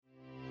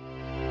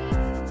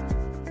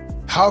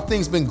How have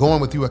things been going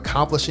with you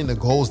accomplishing the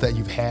goals that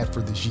you've had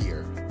for this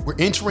year? We're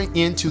entering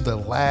into the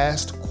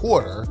last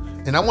quarter,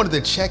 and I wanted to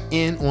check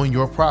in on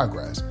your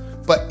progress.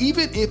 But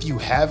even if you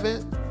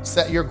haven't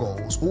set your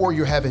goals or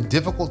you're having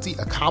difficulty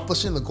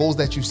accomplishing the goals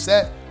that you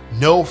set,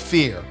 no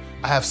fear.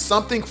 I have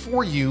something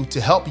for you to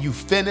help you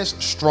finish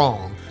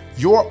strong.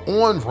 Your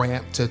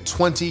on-ramp to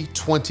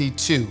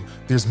 2022.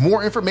 There's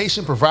more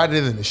information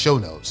provided in the show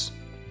notes.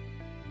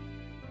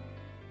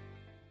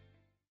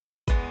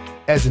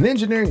 As an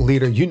engineering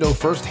leader, you know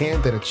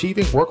firsthand that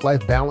achieving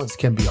work-life balance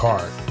can be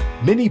hard.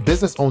 Many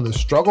business owners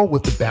struggle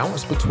with the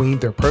balance between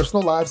their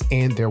personal lives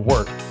and their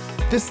work.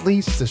 This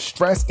leads to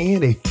stress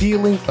and a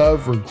feeling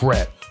of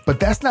regret. But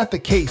that's not the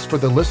case for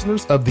the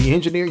listeners of the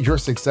Engineer Your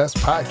Success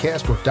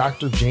podcast with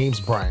Dr. James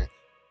Bryant.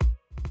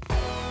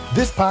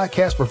 This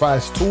podcast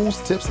provides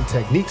tools, tips, and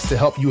techniques to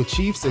help you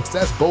achieve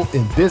success both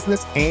in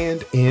business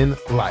and in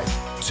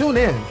life. Tune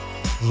in.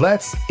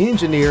 Let's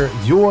engineer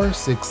your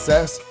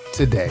success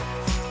today.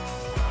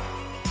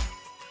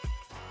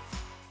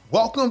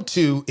 Welcome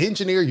to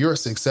Engineer Your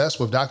Success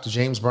with Dr.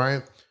 James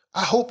Bryant.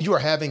 I hope you are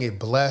having a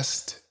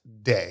blessed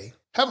day.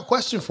 I have a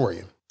question for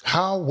you.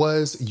 How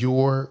was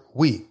your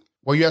week?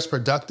 Were you as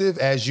productive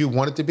as you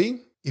wanted to be?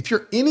 If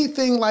you're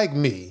anything like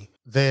me,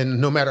 then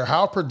no matter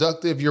how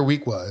productive your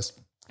week was,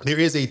 there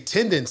is a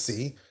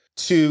tendency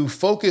to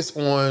focus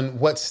on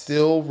what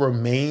still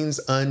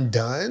remains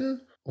undone,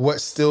 what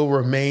still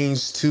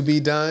remains to be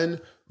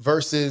done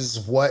versus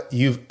what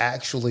you've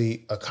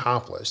actually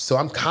accomplished. So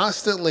I'm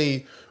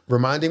constantly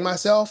reminding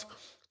myself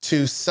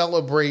to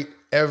celebrate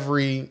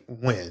every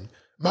win.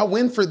 My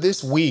win for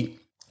this week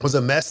was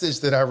a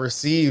message that I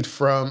received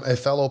from a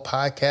fellow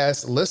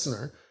podcast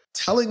listener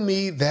telling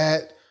me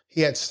that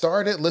he had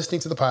started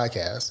listening to the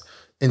podcast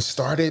and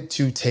started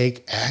to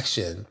take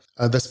action.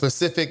 The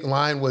specific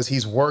line was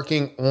he's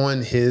working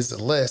on his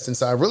list. And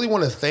so I really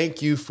want to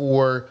thank you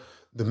for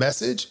the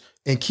message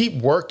and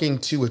keep working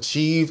to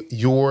achieve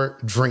your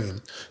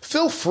dream.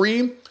 Feel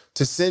free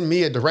to send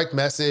me a direct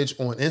message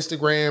on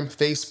Instagram,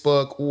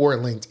 Facebook, or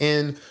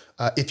LinkedIn.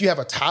 If you have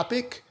a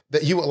topic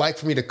that you would like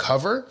for me to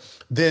cover,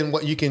 then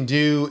what you can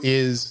do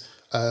is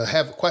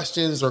have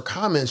questions or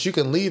comments. You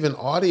can leave an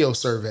audio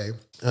survey.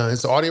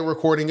 It's an audio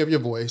recording of your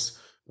voice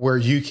where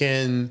you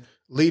can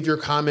leave your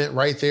comment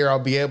right there. I'll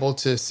be able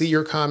to see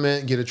your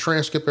comment, get a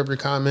transcript of your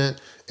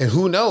comment, and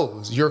who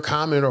knows, your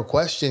comment or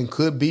question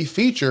could be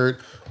featured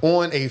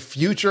on a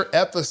future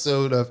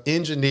episode of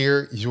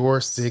Engineer Your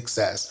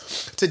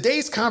Success.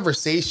 Today's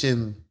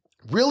conversation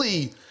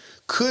really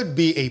could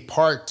be a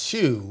part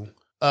 2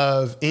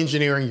 of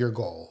engineering your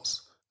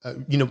goals.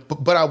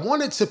 But I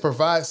wanted to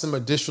provide some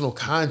additional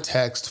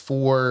context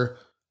for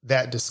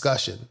that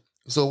discussion.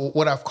 So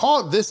what I've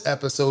called this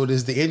episode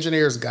is the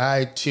Engineer's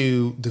Guide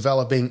to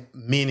Developing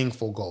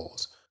Meaningful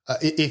Goals.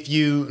 If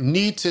you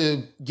need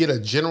to get a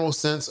general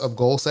sense of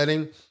goal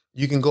setting,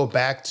 you can go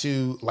back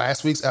to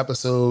last week's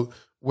episode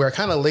where I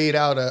kind of laid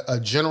out a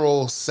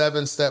general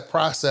 7-step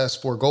process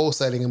for goal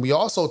setting. And we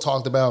also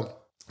talked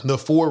about the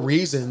 4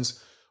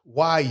 reasons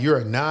why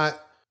you're not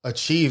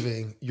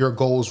achieving your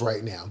goals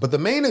right now. But the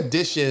main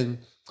addition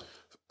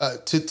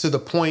to the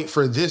point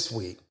for this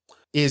week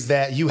is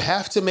that you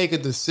have to make a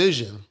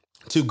decision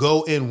to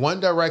go in one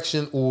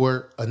direction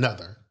or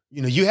another.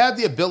 You have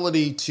the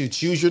ability to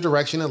choose your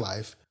direction in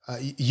life.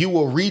 You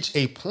will reach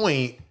a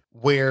point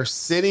where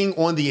sitting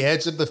on the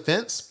edge of the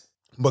fence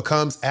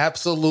becomes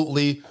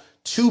absolutely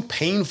too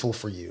painful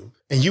for you.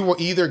 And you will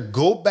either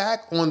go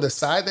back on the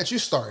side that you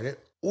started,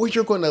 or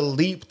you're going to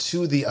leap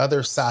to the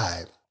other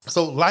side.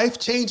 So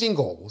life-changing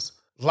goals,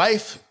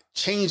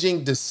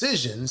 life-changing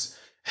decisions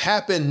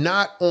happen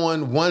not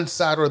on one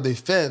side of the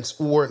fence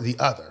or the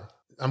other.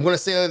 I'm going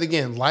to say that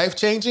again.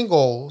 Life-changing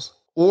goals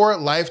or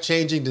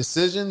life-changing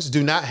decisions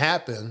do not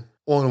happen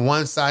on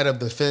one side of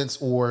the fence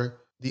or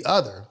the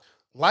other.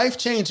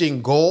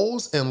 Life-changing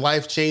goals and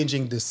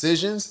life-changing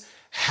decisions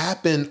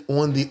happen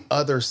on the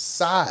other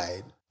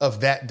side of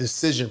that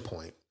decision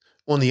point,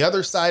 on the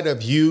other side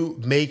of you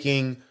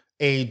making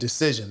a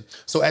decision.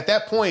 So at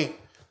that point,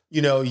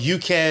 you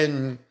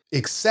can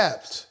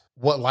accept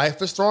what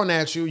life is throwing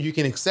at you. You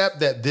can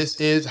accept that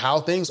this is how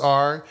things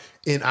are,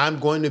 and I'm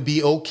going to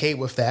be okay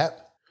with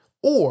that.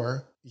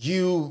 Or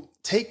you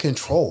take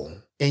control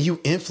and you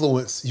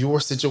influence your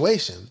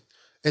situation.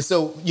 And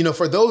so,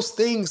 for those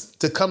things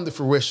to come to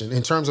fruition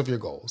in terms of your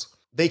goals,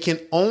 they can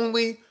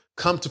only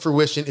come to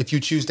fruition if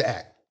you choose to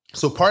act.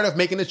 So part of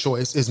making a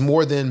choice is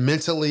more than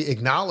mentally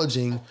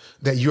acknowledging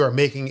that you are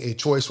making a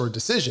choice or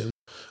decision.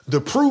 The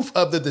proof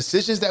of the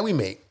decisions that we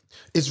make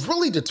is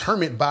really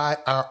determined by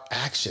our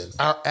actions.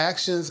 Our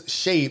actions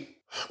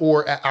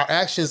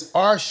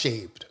are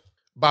shaped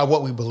by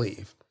what we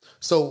believe.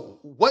 So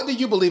what do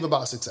you believe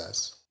about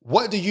success?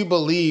 What do you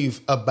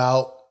believe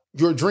about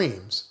your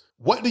dreams?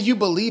 What do you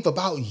believe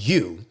about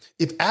you?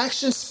 If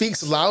action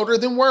speaks louder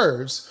than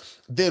words,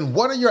 then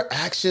what are your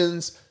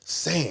actions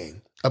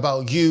saying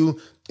about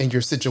you and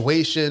your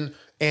situation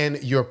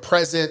and your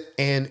present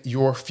and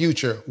your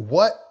future?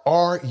 What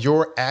are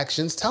your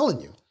actions telling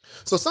you?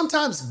 So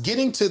sometimes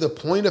getting to the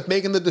point of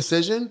making the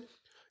decision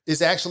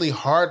is actually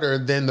harder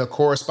than the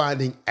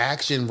corresponding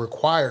action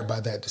required by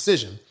that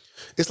decision.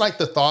 It's like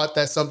the thought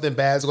that something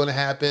bad is going to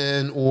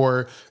happen,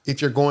 or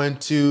if you're going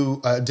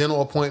to a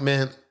dental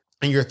appointment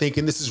and you're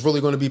thinking this is really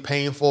going to be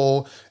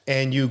painful,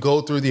 and you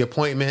go through the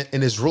appointment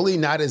and it's really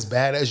not as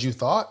bad as you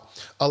thought.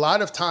 A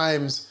lot of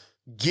times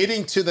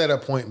getting to that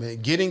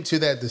appointment, getting to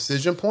that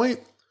decision point,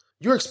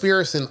 you're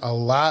experiencing a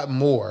lot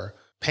more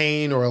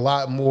pain or a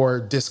lot more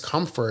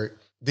discomfort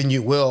than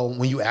you will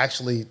when you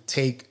actually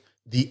take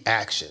the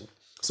action.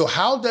 So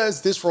how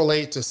does this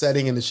relate to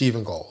setting and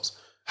achieving goals?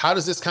 How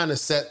does this kind of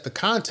set the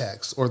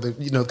context or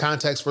the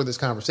context for this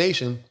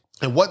conversation?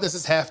 And what does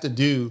this have to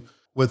do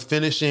with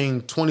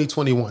finishing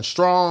 2021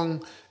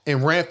 strong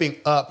and ramping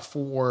up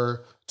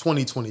for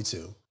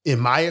 2022? In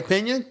my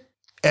opinion,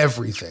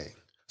 everything.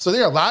 So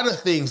there are a lot of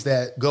things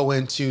that go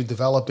into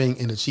developing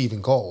and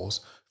achieving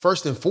goals.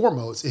 First and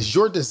foremost is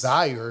your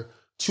desire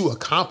to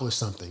accomplish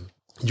something.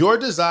 Your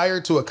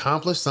desire to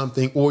accomplish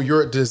something or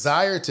your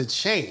desire to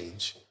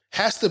change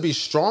has to be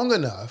strong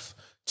enough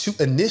to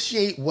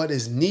initiate what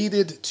is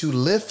needed to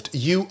lift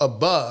you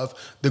above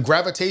the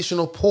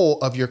gravitational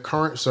pull of your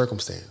current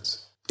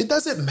circumstance. It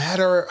doesn't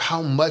matter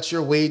how much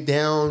you're weighed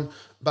down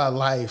by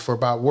life or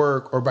by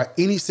work or by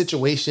any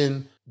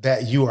situation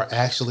that you are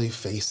actually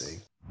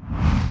facing.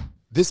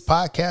 This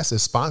podcast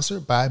is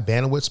sponsored by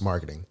Bandwidth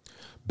Marketing.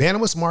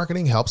 Bandwidth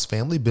Marketing helps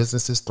family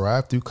businesses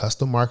thrive through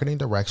custom marketing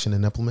direction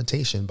and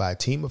implementation by a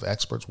team of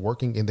experts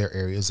working in their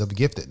areas of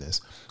giftedness.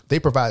 They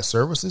provide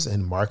services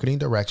in marketing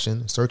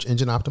direction, search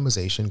engine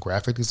optimization,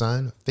 graphic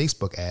design,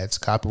 Facebook ads,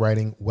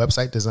 copywriting,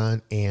 website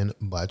design, and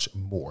much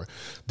more.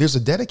 There's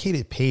a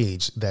dedicated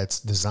page that's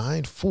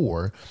designed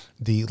for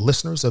the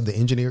listeners of the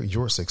Engineer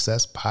Your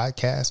Success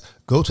podcast.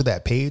 Go to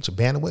that page,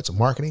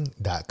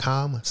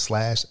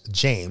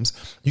 bandwidthmarketing.com/James.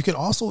 You can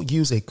also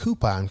use a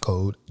coupon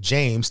code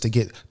James to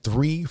get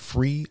 3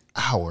 free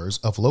hours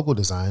of logo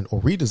design or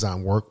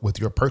redesign work with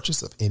your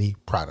purchase of any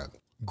product.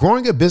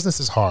 Growing a business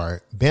is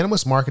hard.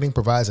 Bandwidth Marketing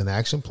provides an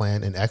action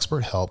plan and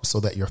expert help so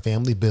that your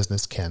family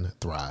business can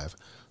thrive.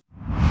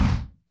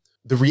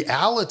 The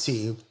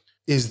reality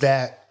is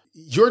that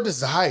your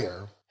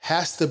desire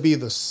has to be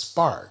the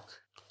spark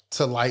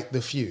to light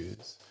the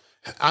fuse.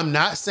 I'm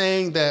not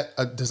saying that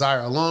a desire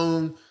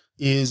alone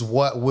is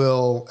what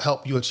will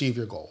help you achieve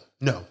your goal.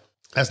 No,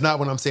 that's not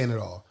what I'm saying at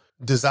all.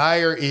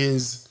 Desire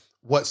is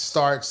what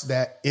starts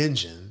that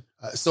engine.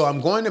 So I'm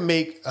going to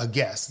make a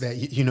guess that,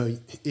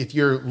 if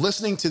you're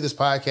listening to this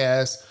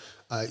podcast,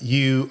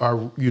 you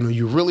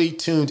really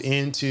tuned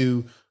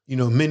into,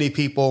 many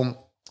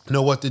people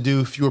know what to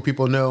do. Fewer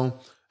people know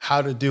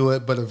how to do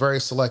it, but a very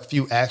select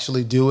few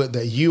actually do it,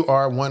 that you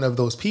are one of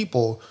those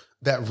people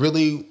that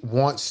really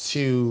wants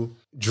to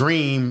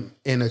dream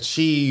and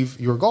achieve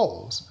your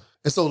goals.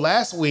 And so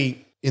last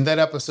week in that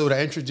episode,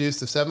 I introduced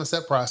the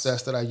 7-step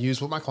process that I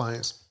use with my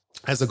clients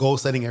as a goal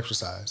setting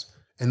exercise.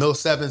 And those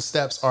 7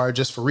 steps are,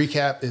 just for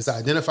recap, is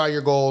identify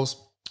your goals,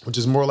 which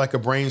is more like a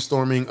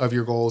brainstorming of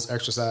your goals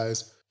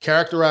exercise,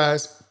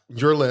 characterize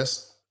your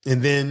list,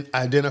 and then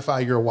identify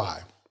your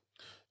why.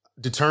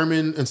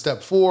 Determine in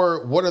step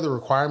 4, what are the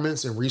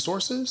requirements and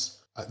resources?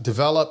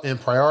 Develop and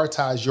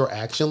prioritize your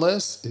action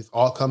list. It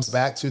all comes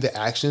back to the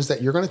actions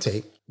that you're going to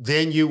take.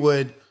 Then you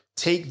would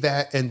take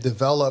that and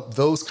develop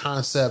those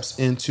concepts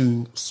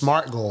into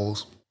SMART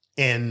goals.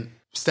 And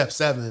step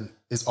 7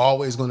 is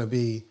always going to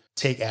be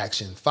take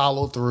action,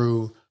 follow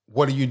through.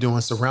 What are you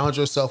doing? Surround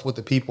yourself with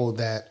the people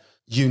that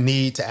you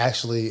need to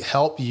actually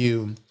help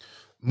you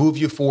move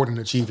you forward and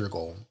achieve your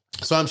goal.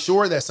 So I'm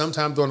sure that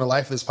sometime during the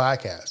life of this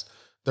podcast,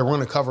 that we're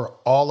going to cover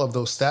all of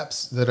those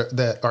steps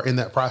that are in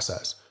that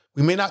process.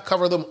 We may not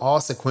cover them all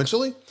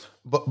sequentially,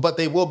 but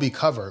they will be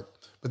covered.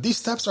 But these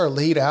steps are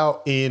laid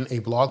out in a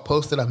blog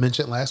post that I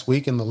mentioned last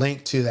week, and the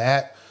link to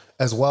that,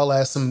 as well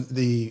as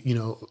the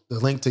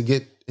link to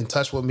get in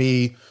touch with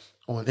me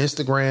on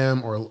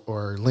Instagram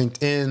or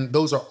LinkedIn.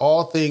 Those are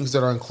all things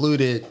that are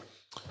included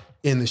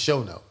in the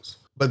show notes.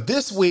 But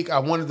this week, I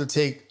wanted to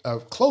take a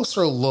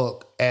closer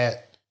look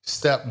at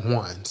step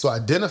 1. So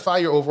identify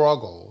your overall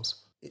goals,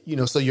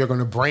 so you're going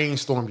to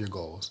brainstorm your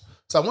goals.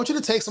 So I want you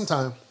to take some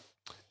time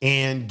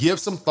and give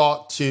some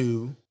thought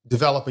to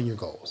developing your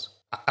goals.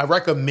 I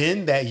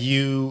recommend that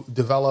you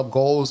develop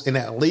goals in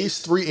at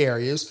least 3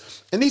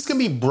 areas. And these can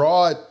be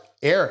broad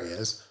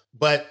areas,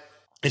 but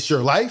it's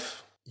your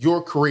life,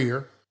 your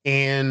career,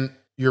 and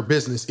your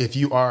business if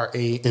you are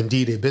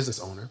indeed a business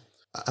owner.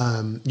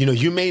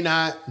 You may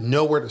not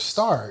know where to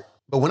start,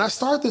 but when I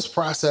start this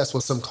process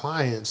with some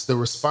clients, the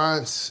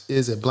response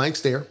is a blank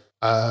stare,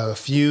 a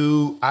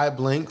few eye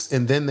blinks,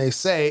 and then they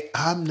say,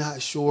 I'm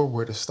not sure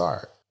where to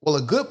start. Well,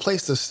 a good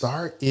place to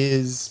start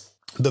is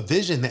the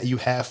vision that you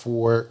have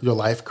for your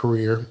life,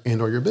 career,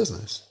 and or your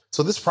business.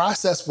 So this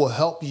process will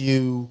help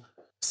you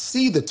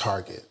see the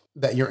target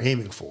that you're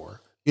aiming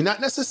for. You're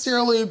not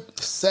necessarily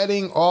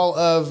setting all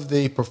of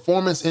the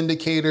performance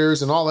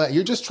indicators and all that.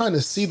 You're just trying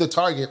to see the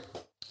target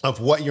of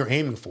what you're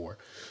aiming for.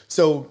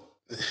 So,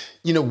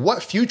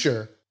 what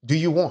future do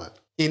you want?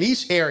 In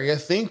each area,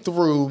 think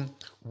through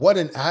what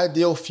an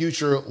ideal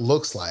future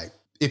looks like.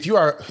 if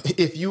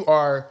you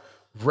are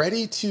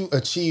ready to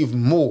achieve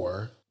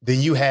more than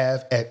you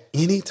have at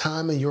any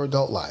time in your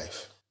adult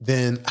life,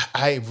 then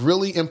I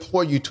really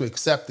implore you to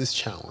accept this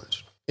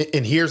challenge.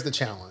 And here's the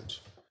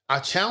challenge. I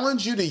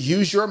challenge you to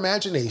use your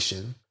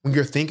imagination when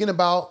you're thinking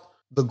about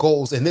the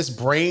goals in this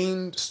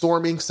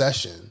brainstorming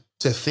session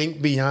to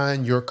think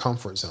beyond your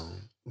comfort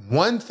zone.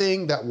 One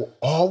thing that will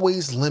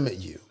always limit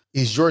you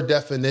is your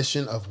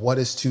definition of what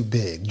is too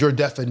big, your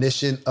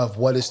definition of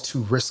what is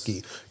too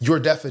risky, your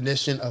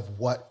definition of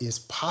what is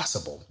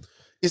possible.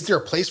 Is there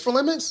a place for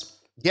limits?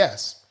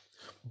 Yes.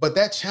 But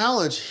that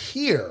challenge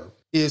here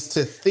is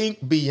to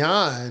think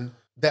beyond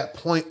that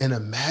point and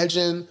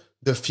imagine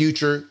the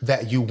future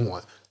that you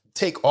want.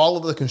 Take all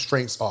of the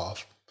constraints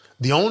off.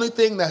 The only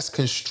thing that's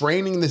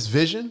constraining this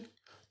vision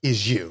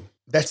is you.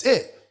 That's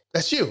it.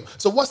 That's you.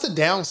 So what's the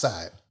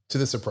downside to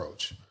this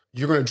approach?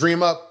 You're going to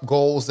dream up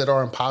goals that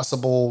are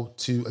impossible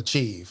to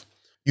achieve.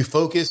 You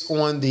focus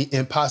on the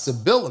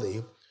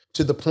impossibility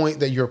to the point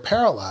that you're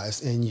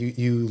paralyzed and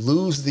you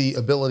lose the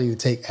ability to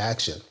take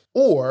action.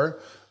 Or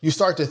you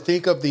start to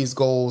think of these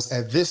goals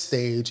at this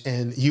stage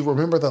and you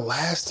remember the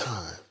last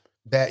time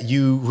that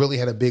you really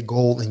had a big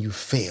goal and you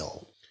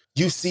failed.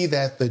 You see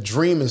that the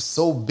dream is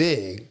so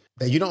big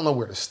that you don't know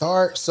where to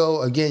start.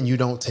 So again, you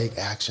don't take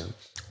action.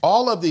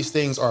 All of these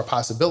things are a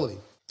possibility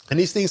and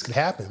these things could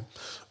happen.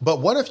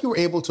 But what if you were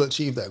able to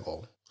achieve that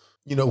goal?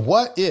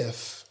 What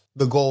if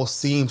the goal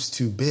seems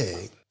too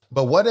big?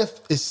 But what if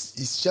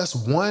it's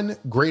just one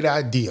great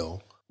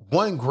ideal,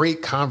 one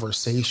great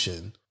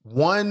conversation,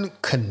 one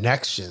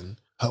connection,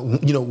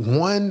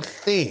 one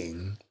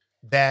thing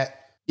that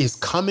is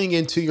coming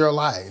into your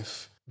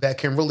life that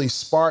can really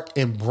spark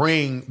and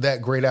bring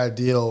that great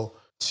ideal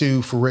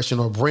to fruition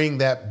or bring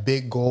that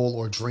big goal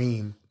or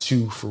dream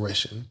to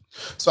fruition.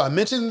 So I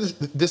mentioned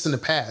this in the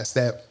past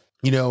that,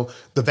 the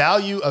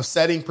value of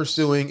setting,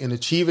 pursuing, and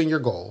achieving your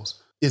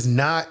goals is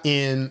not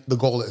in the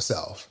goal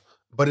itself,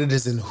 but it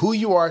is in who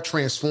you are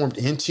transformed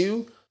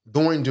into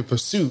during the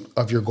pursuit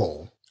of your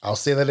goal. I'll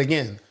say that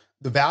again.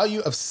 The value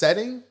of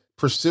setting,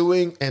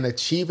 pursuing, and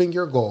achieving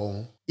your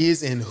goal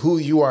is in who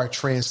you are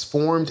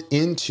transformed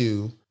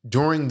into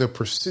during the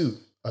pursuit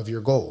of your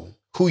goal,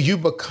 who you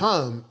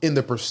become in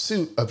the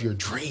pursuit of your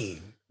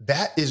dream.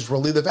 That is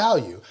really the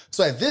value.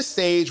 So at this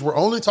stage, we're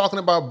only talking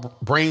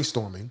about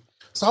brainstorming.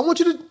 So I want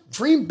you to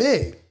dream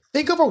big.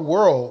 Think of a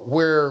world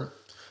where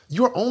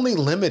you're only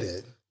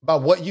limited by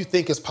what you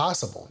think is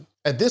possible.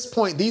 At this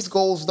point, these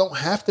goals don't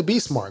have to be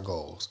SMART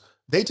goals.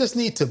 They just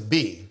need to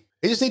be.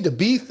 They just need to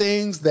be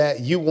things that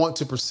you want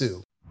to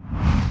pursue.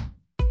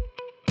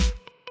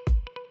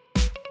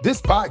 This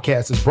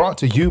podcast is brought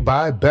to you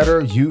by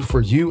Better You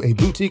for You, a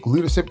boutique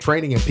leadership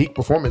training and peak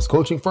performance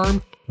coaching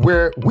firm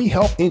where we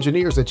help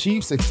engineers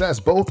achieve success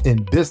both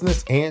in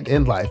business and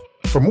in life.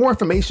 For more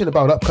information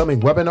about upcoming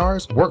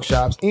webinars,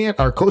 workshops, and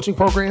our coaching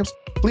programs,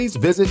 please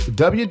visit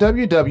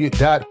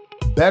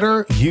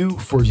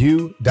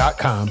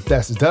www.betteryouforyou.com.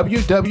 That's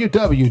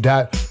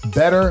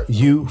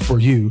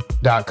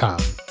www.betteryouforyou.com.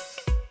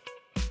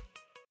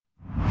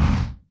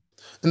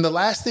 And the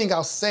last thing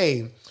I'll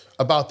say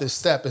about this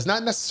step is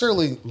not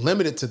necessarily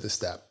limited to this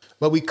step,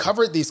 but we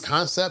covered these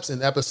concepts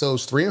in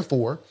episodes 3 and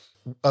 4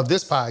 of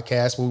this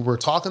podcast when we were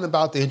talking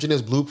about the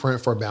engineer's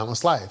blueprint for a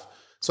balanced life.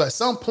 So at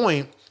some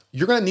point,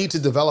 you're going to need to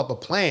develop a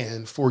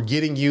plan for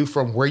getting you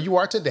from where you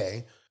are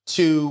today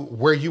to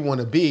where you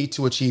want to be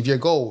to achieve your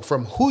goal,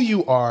 from who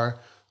you are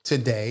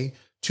today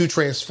to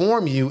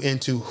transform you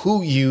into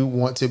who you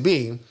want to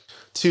be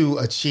to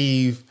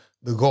achieve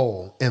the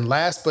goal. And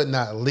last but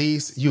not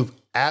least, you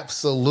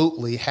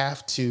absolutely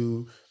have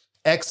to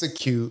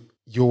execute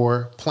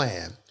your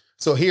plan.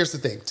 So here's the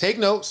thing. Take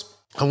notes.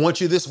 I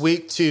want you this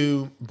week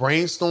to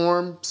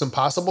brainstorm some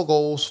possible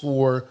goals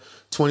for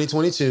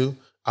 2022.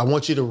 I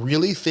want you to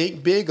really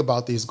think big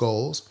about these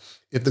goals.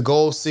 If the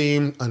goals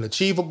seem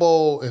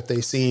unachievable, if they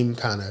seem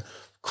kind of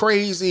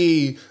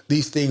crazy,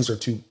 these things are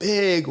too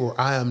big, or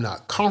I am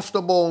not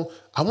comfortable,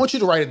 I want you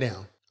to write it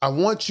down. I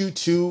want you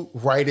to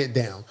write it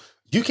down.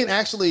 You can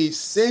actually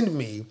send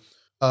me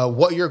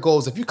what your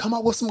goals. If you come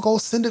up with some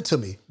goals, send it to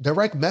me.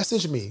 Direct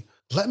message me.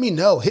 Let me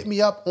know. Hit me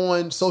up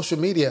on social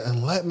media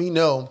and let me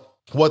know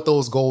what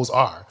those goals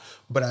are.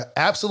 But I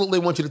absolutely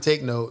want you to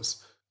take notes,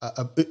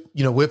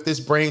 with this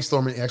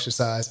brainstorming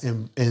exercise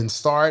and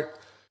start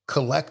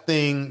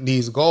collecting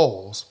these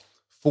goals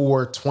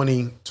for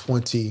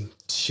 2022.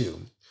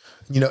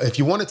 If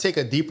you want to take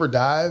a deeper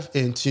dive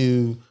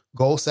into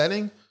goal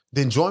setting,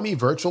 then join me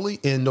virtually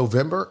in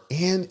November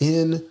and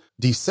in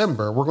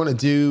December. We're going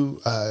to do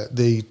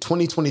the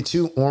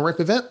 2022 on-ramp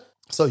event.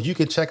 So you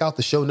can check out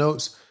the show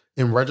notes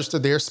and register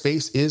there.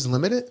 Space is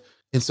limited.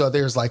 And so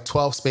there's like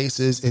 12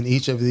 spaces in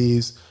each of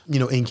these,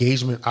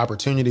 engagement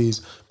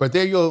opportunities. But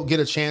there you'll get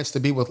a chance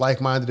to be with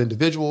like-minded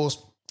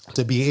individuals,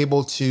 to be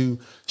able to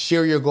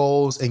share your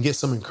goals and get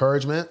some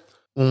encouragement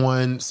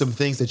on some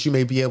things that you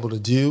may be able to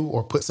do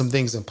or put some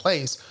things in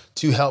place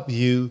to help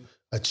you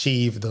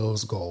achieve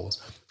those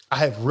goals. I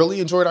have really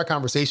enjoyed our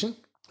conversation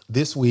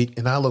this week,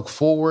 and I look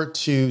forward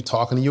to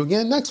talking to you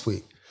again next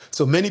week.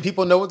 So many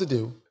people know what to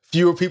do.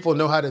 Fewer people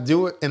know how to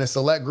do it, and a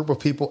select group of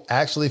people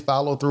actually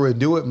follow through and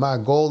do it. My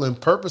goal and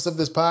purpose of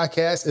this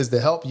podcast is to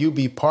help you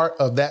be part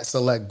of that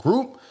select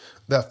group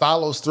that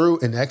follows through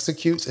and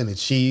executes and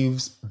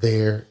achieves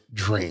their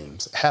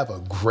dreams. Have a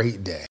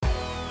great day.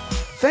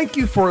 Thank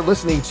you for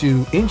listening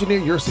to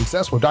Engineer Your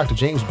Success with Dr.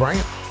 James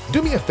Bryant.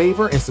 Do me a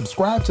favor and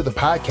subscribe to the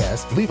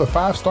podcast. Leave a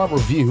 5-star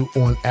review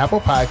on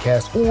Apple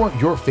Podcasts or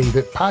your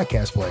favorite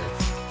podcast player.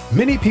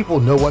 Many people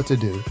know what to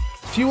do.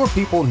 Fewer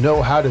people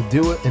know how to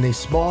do it, and a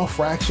small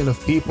fraction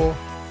of people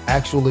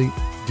actually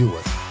do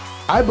it.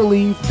 I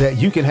believe that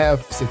you can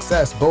have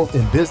success both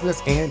in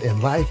business and in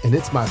life, and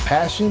it's my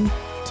passion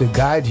to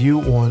guide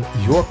you on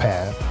your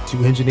path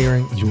to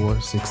engineering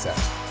your success.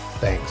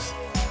 Thanks.